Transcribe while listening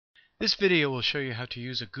This video will show you how to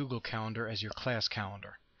use a Google Calendar as your class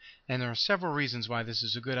calendar. And there are several reasons why this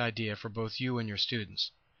is a good idea for both you and your students.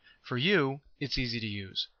 For you, it's easy to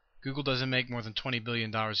use. Google doesn't make more than $20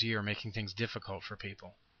 billion a year making things difficult for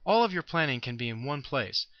people. All of your planning can be in one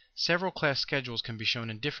place. Several class schedules can be shown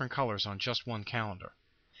in different colors on just one calendar.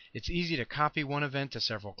 It's easy to copy one event to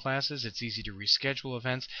several classes, it's easy to reschedule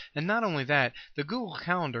events, and not only that, the Google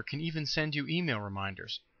Calendar can even send you email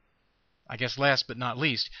reminders. I guess last but not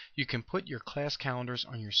least, you can put your class calendars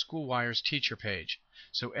on your Schoolwires teacher page.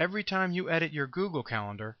 So every time you edit your Google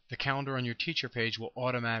Calendar, the calendar on your teacher page will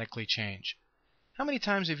automatically change. How many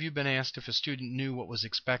times have you been asked if a student knew what was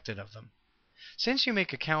expected of them? Since you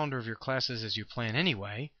make a calendar of your classes as you plan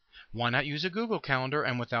anyway, why not use a Google Calendar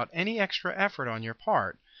and without any extra effort on your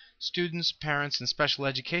part, students, parents, and special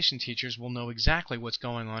education teachers will know exactly what's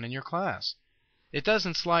going on in your class. It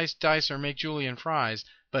doesn't slice, dice, or make julienne fries,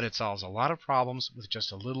 but it solves a lot of problems with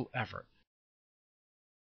just a little effort.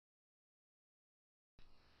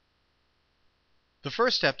 The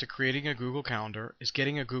first step to creating a Google Calendar is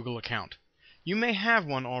getting a Google account. You may have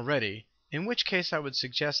one already, in which case I would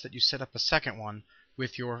suggest that you set up a second one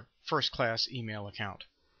with your first class email account.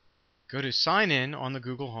 Go to Sign In on the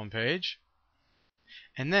Google homepage,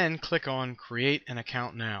 and then click on Create an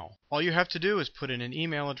Account Now. All you have to do is put in an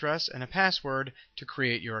email address and a password to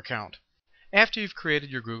create your account. After you've created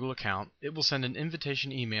your Google account, it will send an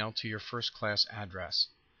invitation email to your first class address.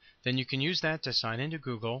 Then you can use that to sign into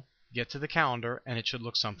Google, get to the calendar, and it should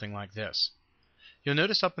look something like this. You'll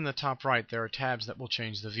notice up in the top right there are tabs that will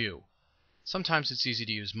change the view. Sometimes it's easy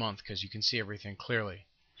to use month because you can see everything clearly.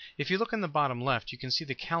 If you look in the bottom left, you can see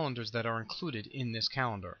the calendars that are included in this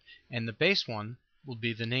calendar, and the base one will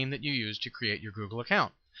be the name that you use to create your Google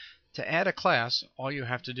account. To add a class, all you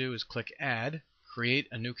have to do is click Add, create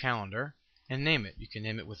a new calendar, and name it. You can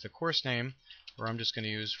name it with the course name, or I'm just going to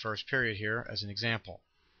use first period here as an example.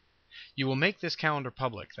 You will make this calendar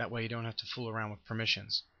public, that way you don't have to fool around with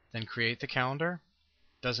permissions. Then create the calendar.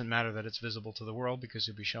 Doesn't matter that it's visible to the world because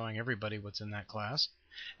you'll be showing everybody what's in that class.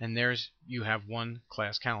 And there's you have one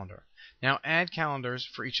class calendar. Now add calendars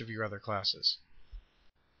for each of your other classes.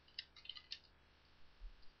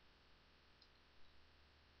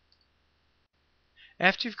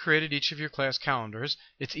 After you've created each of your class calendars,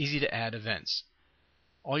 it's easy to add events.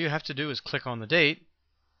 All you have to do is click on the date,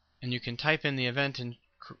 and you can type in the event and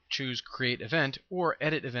choose Create Event or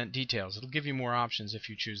Edit Event Details. It'll give you more options if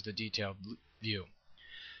you choose the detailed view.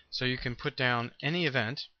 So you can put down any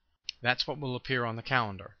event. That's what will appear on the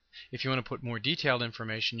calendar. If you want to put more detailed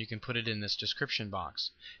information, you can put it in this description box.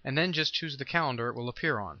 And then just choose the calendar it will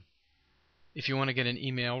appear on. If you want to get an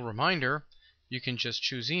email reminder, you can just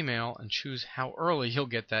choose Email and choose how early you'll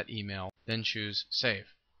get that email. Then choose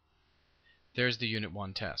Save. There's the Unit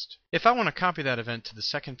 1 test. If I want to copy that event to the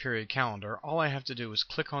second period calendar, all I have to do is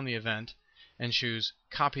click on the event and choose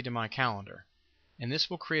Copy to my calendar. And this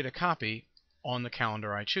will create a copy on the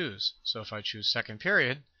calendar I choose. So if I choose second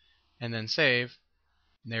period and then save,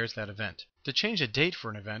 there's that event. To change a date for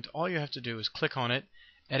an event, all you have to do is click on it,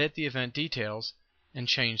 edit the event details, and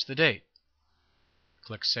change the date.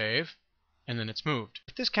 Click Save, and then it's moved.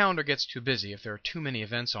 If this calendar gets too busy, if there are too many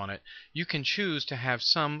events on it, you can choose to have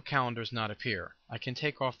some calendars not appear. I can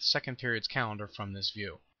take off the second period's calendar from this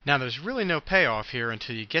view. Now there's really no payoff here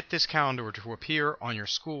until you get this calendar to appear on your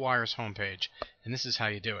Schoolwires homepage, and this is how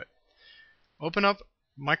you do it. Open up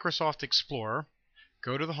Microsoft Explorer,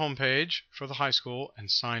 go to the homepage for the high school, and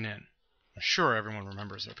sign in. I'm sure everyone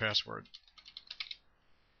remembers their password.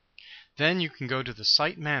 Then you can go to the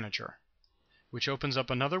Site Manager, which opens up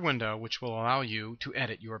another window which will allow you to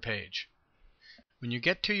edit your page. When you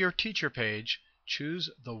get to your teacher page, choose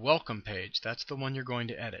the Welcome page. That's the one you're going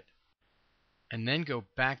to edit. And then go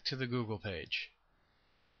back to the Google page.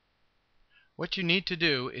 What you need to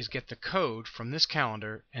do is get the code from this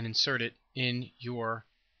calendar and insert it in your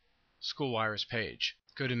Schoolwires page.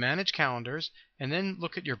 Go to Manage Calendars and then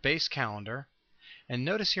look at your base calendar, and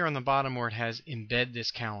notice here on the bottom where it has Embed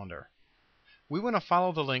this calendar. We want to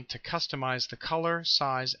follow the link to customize the color,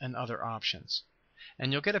 size, and other options.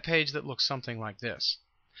 And you'll get a page that looks something like this.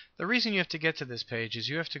 The reason you have to get to this page is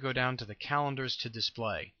you have to go down to the Calendars to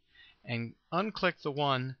Display and unclick the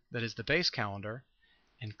one that is the base calendar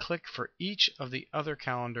and click for each of the other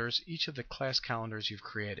calendars, each of the class calendars you've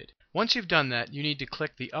created. Once you've done that, you need to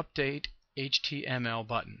click the Update HTML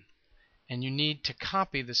button, and you need to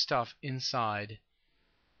copy the stuff inside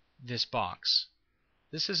this box.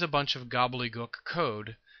 This is a bunch of gobbledygook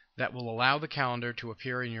code that will allow the calendar to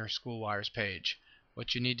appear in your Schoolwires page.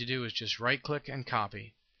 What you need to do is just right-click and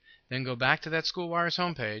copy. Then go back to that Schoolwires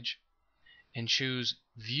homepage and choose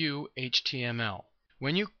View HTML.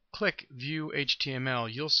 When you click View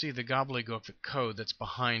HTML, you'll see the gobbledygook code that's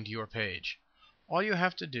behind your page. All you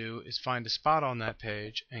have to do is find a spot on that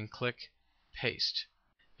page and click Paste.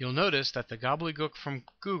 You'll notice that the gobbledygook from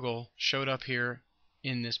Google showed up here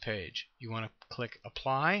in this page. You want to click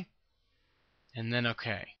Apply and then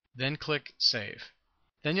OK. Then click Save.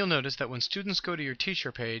 Then you'll notice that when students go to your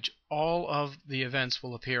teacher page, all of the events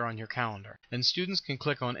will appear on your calendar. Then students can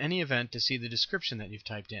click on any event to see the description that you've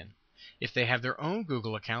typed in. If they have their own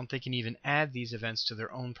Google account, they can even add these events to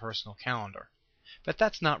their own personal calendar. But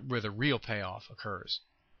that's not where the real payoff occurs.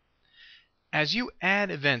 As you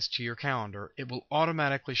add events to your calendar, it will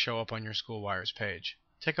automatically show up on your Schoolwires page.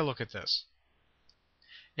 Take a look at this.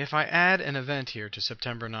 If I add an event here to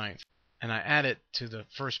September 9th, and I add it to the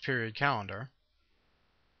first period calendar,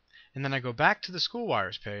 and then I go back to the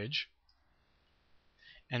Schoolwires page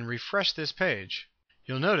and refresh this page,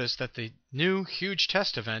 you'll notice that the new huge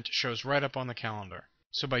test event shows right up on the calendar.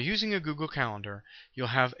 So by using a Google Calendar, you'll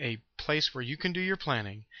have a place where you can do your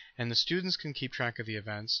planning, and the students can keep track of the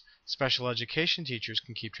events, special education teachers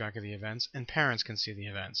can keep track of the events, and parents can see the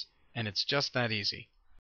events. And it's just that easy.